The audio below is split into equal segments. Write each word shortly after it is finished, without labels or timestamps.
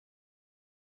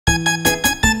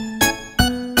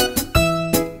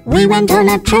We went on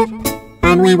a trip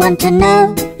and we want to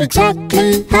know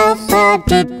exactly how far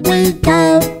did we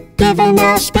go. Given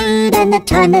our speed and the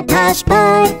time that passed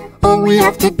by, all we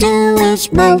have to do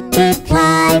is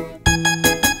multiply.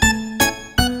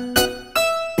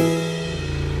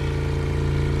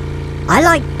 I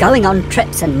like going on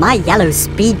trips in my yellow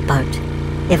speedboat.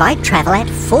 If I travel at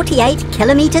 48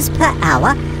 kilometers per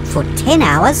hour for 10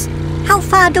 hours, how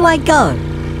far do I go?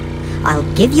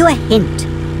 I'll give you a hint.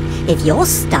 If you're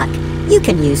stuck, you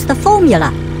can use the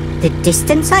formula. The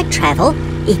distance I travel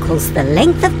equals the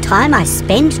length of time I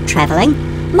spend traveling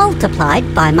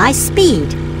multiplied by my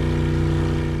speed.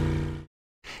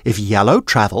 If Yellow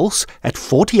travels at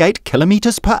 48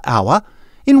 kilometers per hour,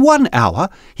 in 1 hour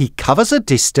he covers a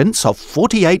distance of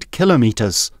 48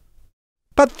 kilometers.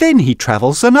 But then he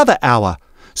travels another hour,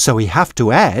 so we have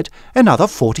to add another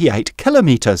 48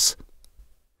 kilometers.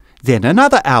 Then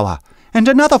another hour and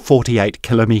another 48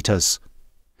 kilometers.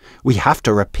 We have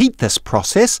to repeat this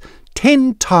process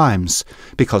 10 times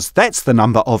because that's the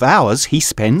number of hours he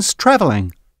spends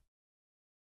travelling.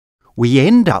 We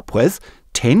end up with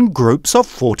 10 groups of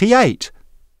 48.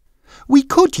 We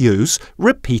could use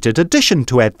repeated addition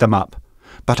to add them up,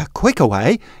 but a quicker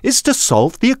way is to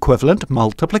solve the equivalent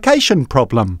multiplication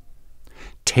problem.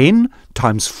 10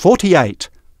 times 48.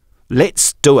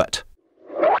 Let's do it.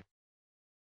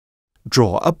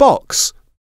 Draw a box.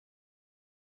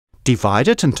 Divide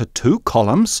it into 2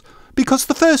 columns because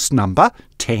the first number,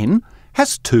 10,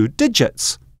 has 2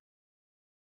 digits.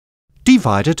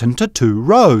 Divide it into 2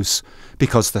 rows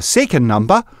because the second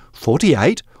number,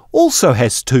 48, also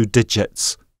has 2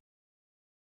 digits.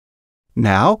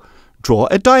 Now, draw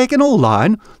a diagonal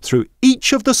line through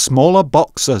each of the smaller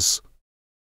boxes.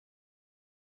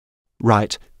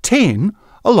 Write 10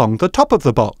 along the top of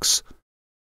the box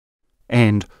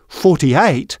and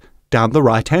 48 down the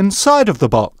right-hand side of the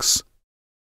box.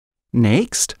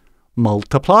 Next,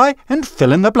 multiply and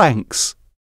fill in the blanks.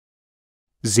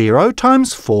 0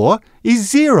 times 4 is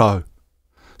 0,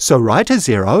 so write a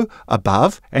 0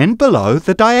 above and below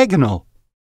the diagonal.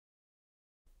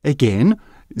 Again,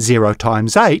 0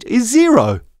 times 8 is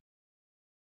 0.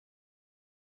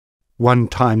 1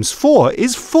 times 4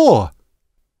 is 4.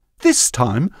 This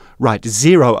time, write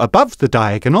 0 above the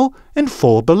diagonal and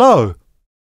 4 below.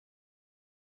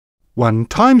 1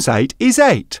 times 8 is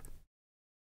 8.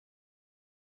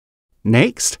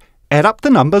 Next, add up the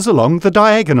numbers along the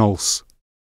diagonals.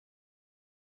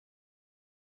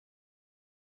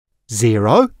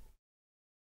 0.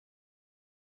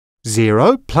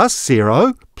 0 plus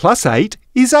 0 plus 8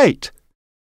 is 8.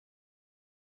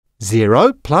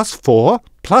 0 plus 4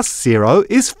 plus 0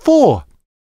 is 4.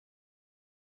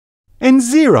 And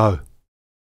 0.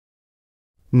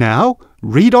 Now,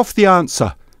 read off the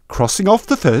answer, crossing off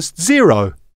the first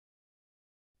 0.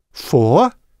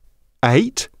 4,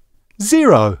 8,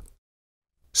 0.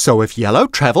 So if Yellow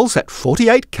travels at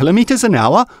 48 kilometers an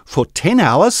hour for 10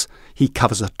 hours, he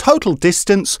covers a total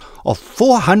distance of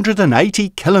 480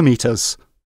 kilometers.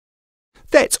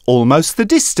 That's almost the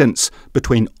distance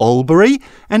between Albury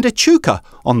and Echuca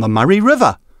on the Murray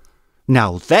River.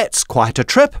 Now that's quite a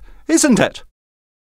trip, isn't it?